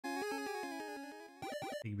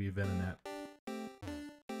He could be a Venonat.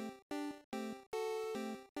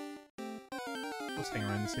 Let's hang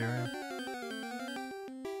around this area.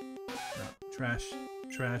 No, trash.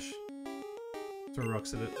 Trash. Throw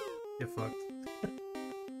rocks at it. Get fucked.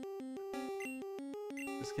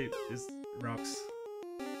 Just keep... Just rocks.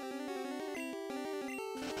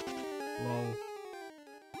 Lol.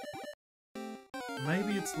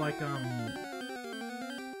 Maybe it's like, you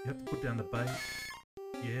have to put down the bait.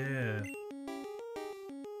 Yeah.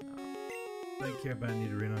 No. Don't care about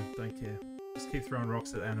Nidorino. Don't care. Just keep throwing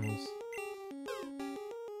rocks at animals.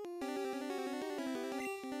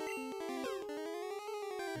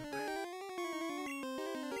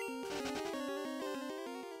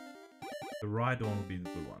 The Rhydon would be the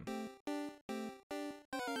good one.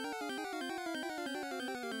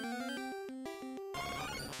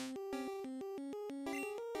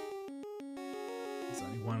 There's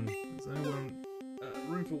only one. There's only one.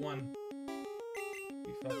 Room for one.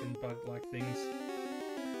 You fucking bug-like things.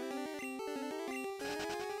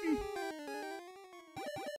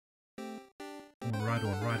 Come on,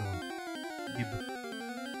 Rhydon. Gib.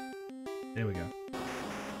 There we go.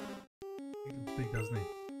 He looks big, doesn't he?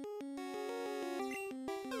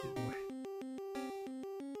 Good boy.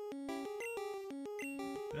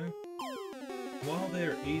 Okay. While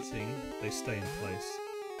they're eating, they stay in place.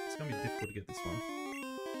 It's gonna be difficult to get this one.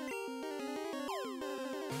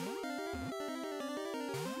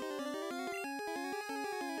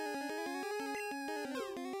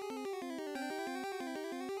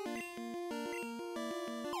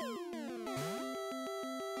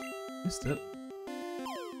 Missed it.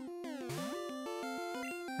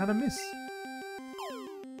 How'd I miss?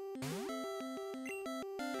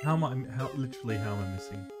 Literally how am I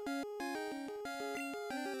missing?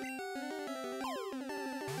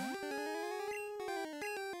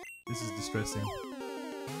 This is distressing.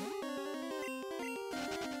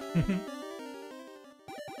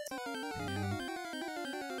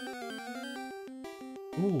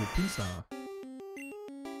 Ooh, pizza.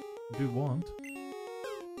 I do want.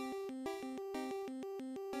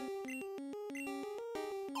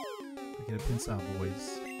 Get a pincer,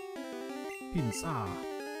 boys. Pincer.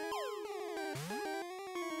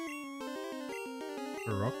 A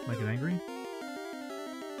rock, make it angry.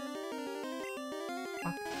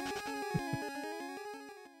 Fuck.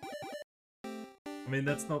 I mean,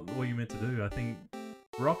 that's not what you meant to do. I think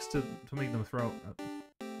rocks to make them throw.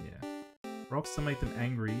 Yeah, rocks to make them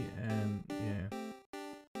angry, and yeah.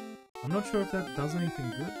 I'm not sure if that does anything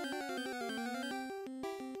good.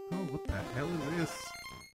 Oh, what the hell is this?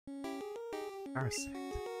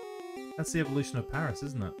 Parasect. That's the evolution of Paras,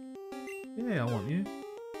 isn't it? Yeah, I want you.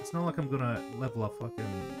 It's not like I'm gonna level up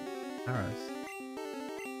fucking Paras.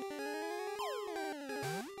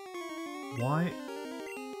 Why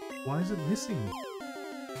is it missing?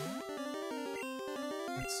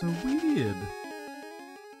 That's so weird.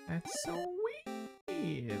 That's so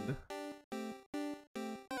weird.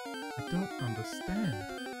 I don't understand.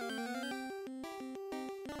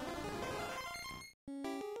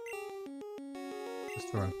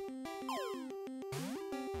 Destroy.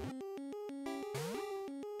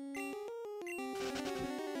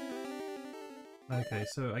 Okay,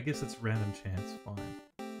 so I guess it's random chance, fine.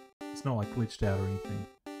 It's not like glitched out or anything.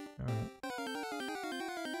 Alright.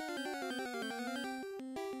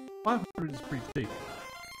 500 is pretty cheap.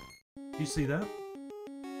 Do you see that?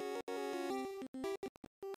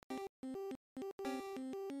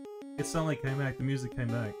 It suddenly came back, the music came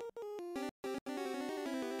back.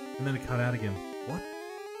 And then it cut out again. What?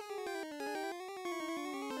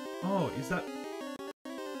 Oh, is that...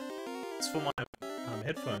 It's for my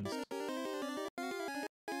headphones.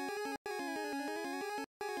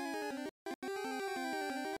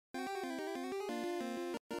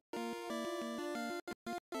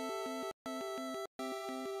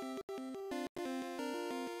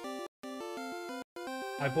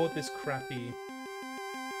 I bought this crappy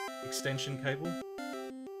extension cable,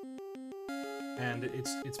 and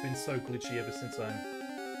it's been so glitchy ever since I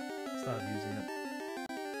started using it.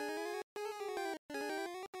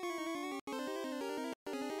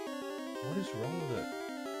 What is wrong with it?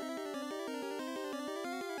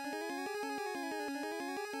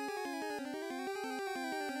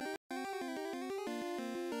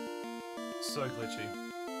 So glitchy.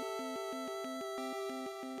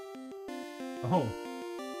 Oh.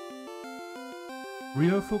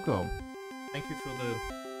 Rio Fuko, thank you for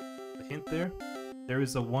the hint there. There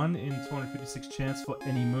is a 1 in 256 chance for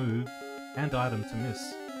any move and item to miss.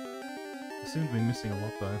 I seem to be missing a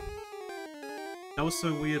lot though. That was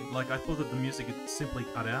so weird, like I thought that the music had simply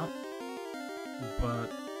cut out, but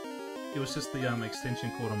it was just the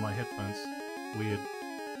extension cord on my headphones. Weird.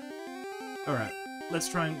 Alright, let's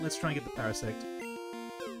try and get the Parasect.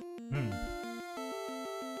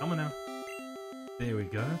 Come on now. There we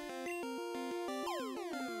go.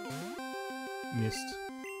 Missed.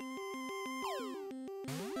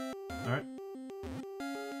 Alright.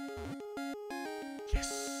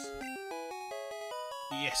 Yes!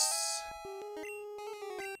 Yes!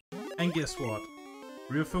 And guess what?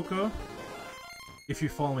 Ryufuko, if you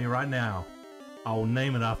follow me right now, I will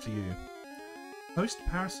name it after you. Host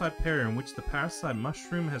parasite pair in which the parasite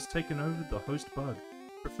mushroom has taken over the host bug.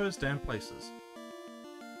 Prefers damp places.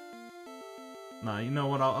 Nah, you know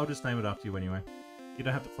what? I'll just name it after you anyway. You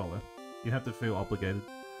don't have to follow. You have to feel obligated.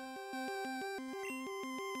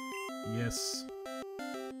 Yes.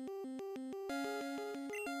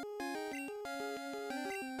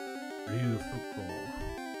 Ryufuko.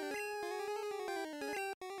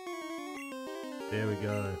 There we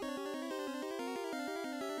go.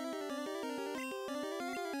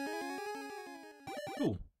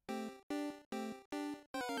 Cool.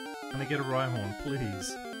 Can I get a Rhyhorn,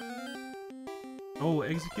 please? Oh,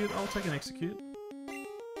 execute? I'll take an execute.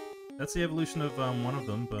 That's the evolution of one of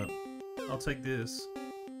them, but I'll take this.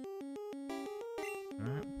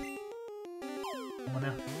 Alright. Come on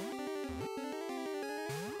now.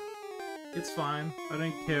 It's fine. I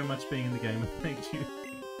don't care much being in the game, thank you.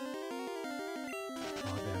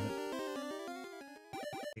 Oh, damn it.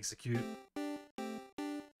 Execute.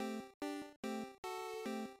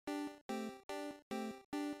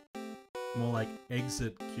 More like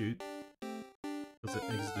exit cute. Because it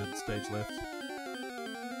exited stage left.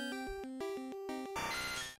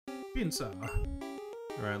 Pinsir.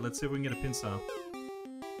 Alright, let's see if we can get a Pinsir.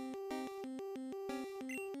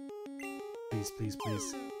 Please, please,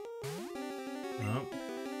 please. No.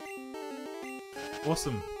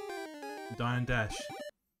 Awesome. Die and dash.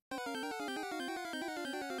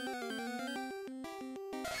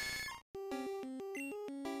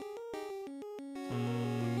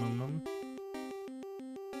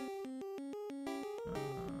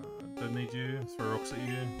 Don't need you. Throw rocks at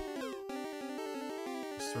you.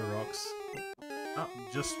 Just throw rocks. Oh,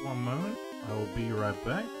 just one moment. I will be right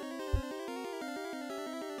back.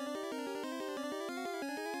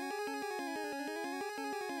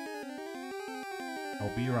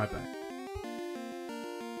 I'll be right back.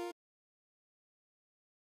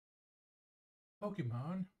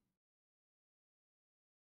 Pokemon.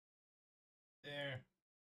 There.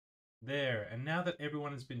 There. And now that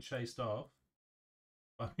everyone has been chased off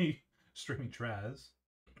by me streaming Traz,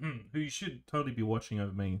 who you should totally be watching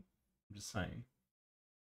over me, I'm just saying.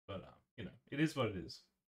 But, you know, it is what it is.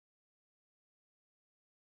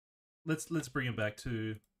 Let's bring it back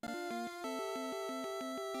to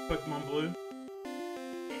Pokemon Blue.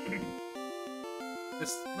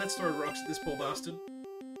 Let's throw rocks at this poor bastard.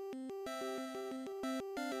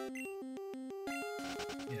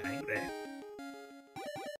 Yeah, angry.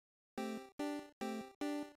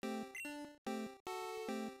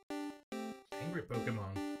 Angry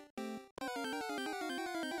Pokemon.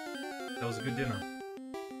 That was a good dinner.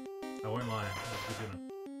 I won't lie, that was a good dinner.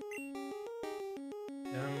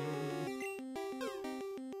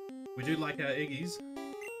 We do like our eggies.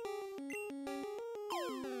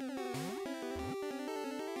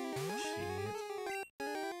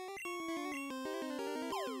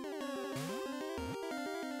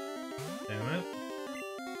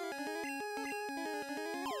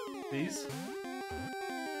 These?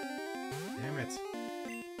 Damn it.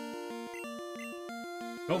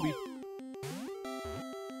 Kobe.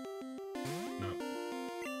 No.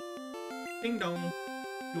 Ding dong.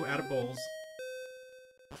 You're out of balls.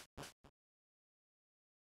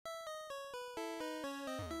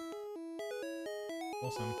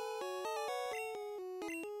 Awesome.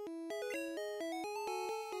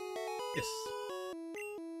 Yes.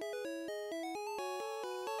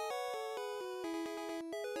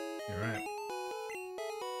 Alright.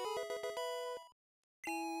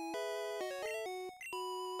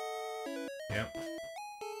 Yep.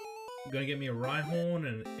 I'm gonna get me a Rhyhorn,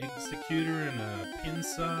 and an Executor, and a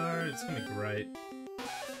Pinsir. It's gonna be great.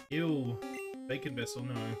 Ew. Bacon Vessel,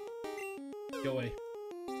 no. Go away.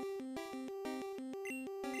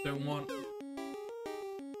 Don't want...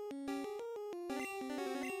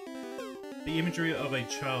 The imagery of a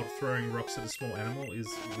child throwing rocks at a small animal is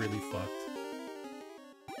really fucked.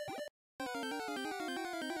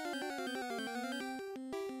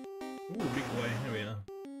 Ooh, big boy, here we are.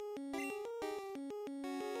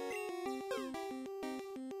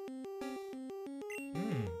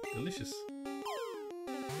 Mmm, delicious.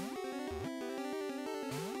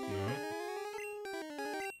 No.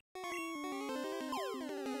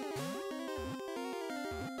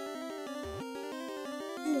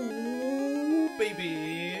 Ooh.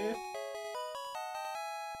 baby!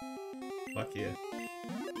 Fuck yeah.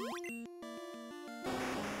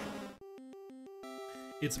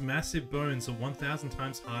 Its massive bones are 1,000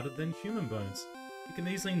 times harder than human bones. It can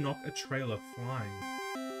easily knock a trailer flying.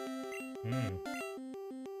 Hmm.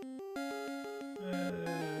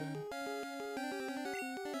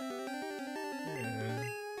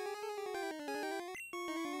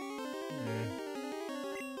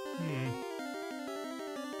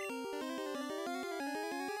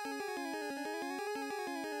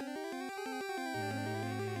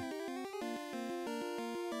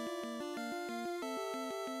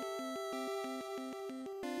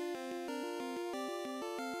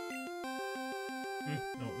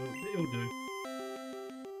 No, it'll do.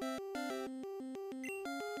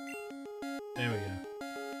 There we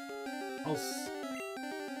go.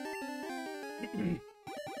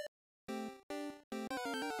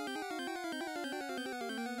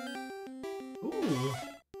 Ooh!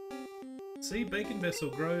 See, Bacon Vessel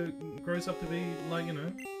grows up to be, like, you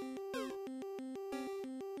know...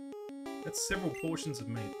 That's several portions of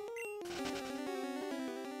meat.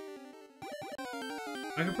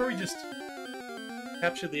 I could probably just...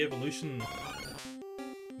 capture the evolution.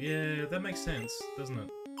 Yeah, that makes sense, doesn't it?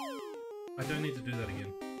 I don't need to do that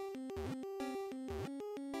again.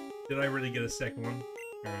 Did I really get a second one?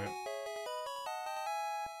 Alright.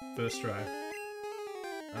 First try.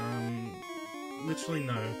 Literally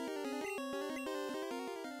no.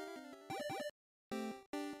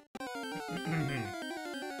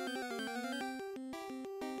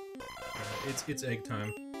 It's egg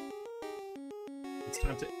time. It's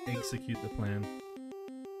time to execute the plan.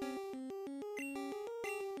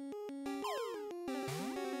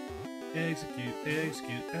 Execute,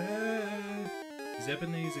 execute. These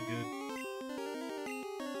Ebenezer are good.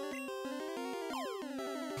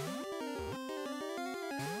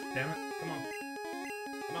 Damn it! Come on!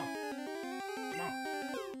 Come on! Come on!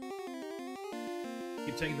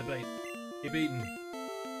 Keep taking the bait. Keep eating.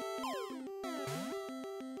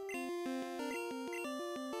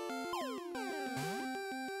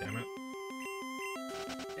 Damn it!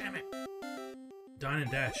 Damn it! Dine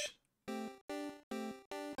and dash.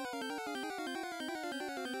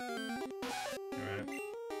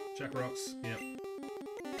 Jack rocks, yep.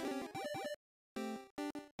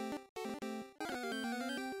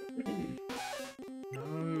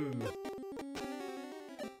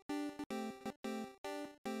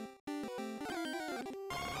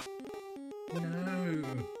 No. No.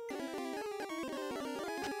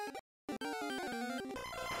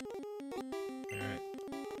 Alright.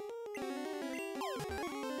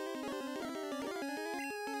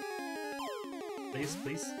 Please,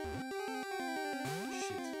 please.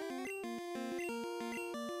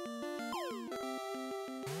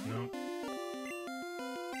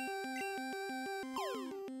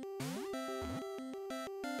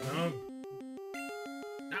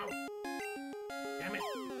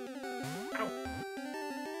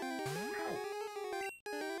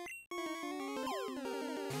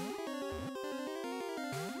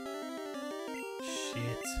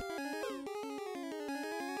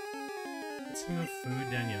 Some food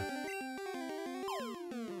down here.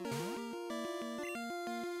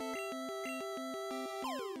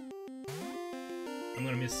 I'm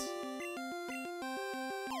gonna miss.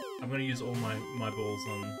 I'm gonna use all my balls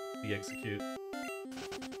on the execute.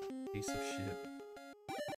 Piece of shit.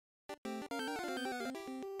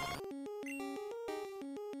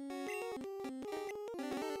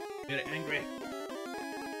 Get angry.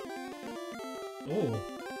 Oh,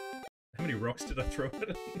 how many rocks did I throw at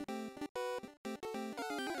it?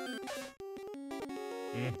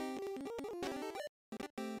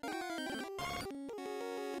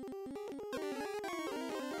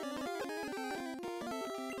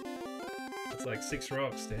 It's like 6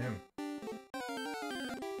 rocks, damn.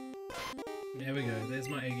 There we go, there's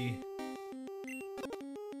my eggie.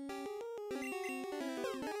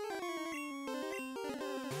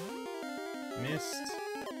 Missed.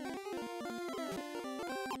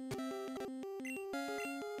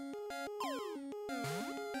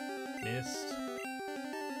 Missed.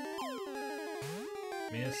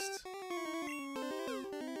 Missed.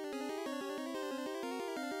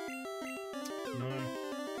 No.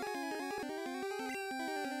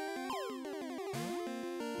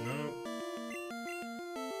 No.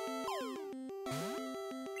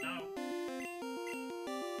 No. Ow.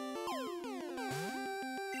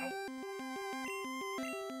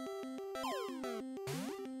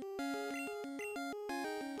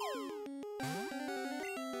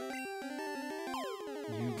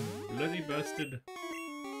 You bloody bastard.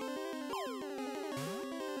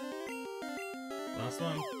 Last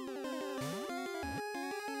one.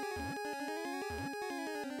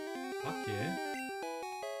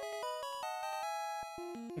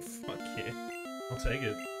 take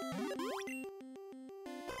it.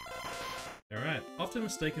 Alright, often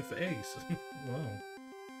mistaken for eggs. Wow.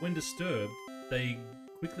 When disturbed, they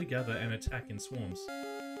quickly gather and attack in swarms.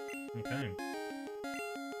 Okay.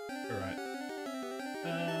 Alright.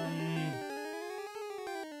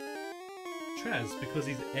 Traz, because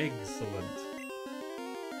he's excellent.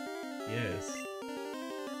 Yes.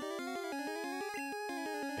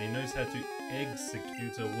 He knows how to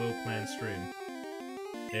execute a well-planned stream.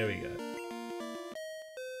 There we go.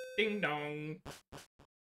 Ding dong!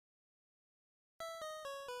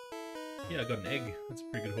 Yeah, I got an egg. That's a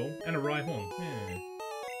pretty good haul. And a Rhyhorn. Yeah.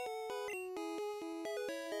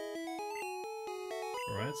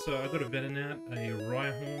 Alright, so I got a Venonat, a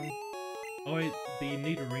Rhyhorn. Oh, the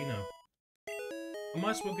Nidorina. I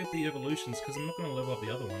might as well get the evolutions, because I'm not going to level up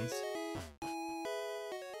the other ones.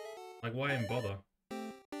 Like, why even bother?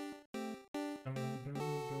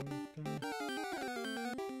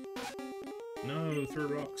 No, throw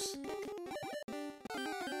rocks.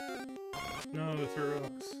 No, throw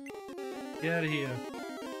rocks. Get out of here.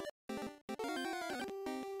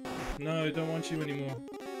 No, don't want you anymore.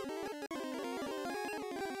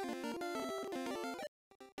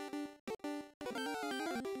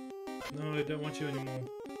 No, I don't want you anymore.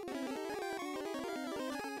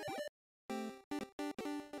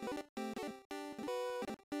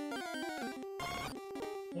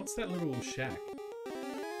 What's that little shack?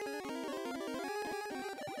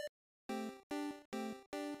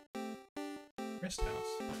 Rest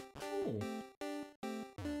house. Oh.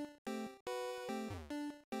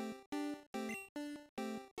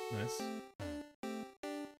 Nice.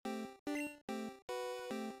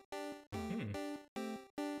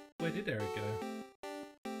 Where did Eric go?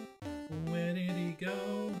 Where did he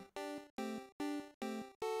go?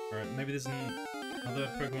 Alright, maybe there's another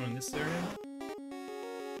Pokemon in this area?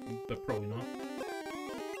 But probably not.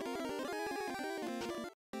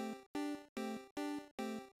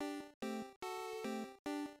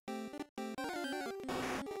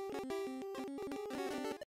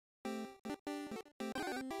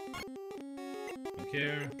 Don't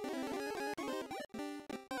care.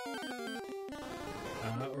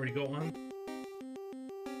 Already got one.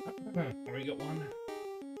 Already got one.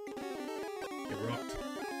 Get rocked.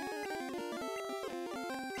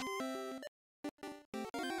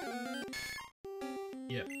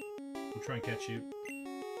 Yep. We'll try and catch you.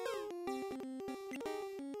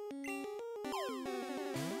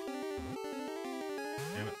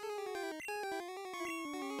 Damn it.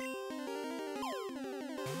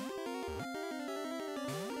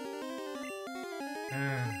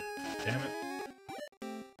 Ah, damn it.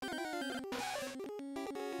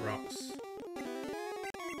 Rocks.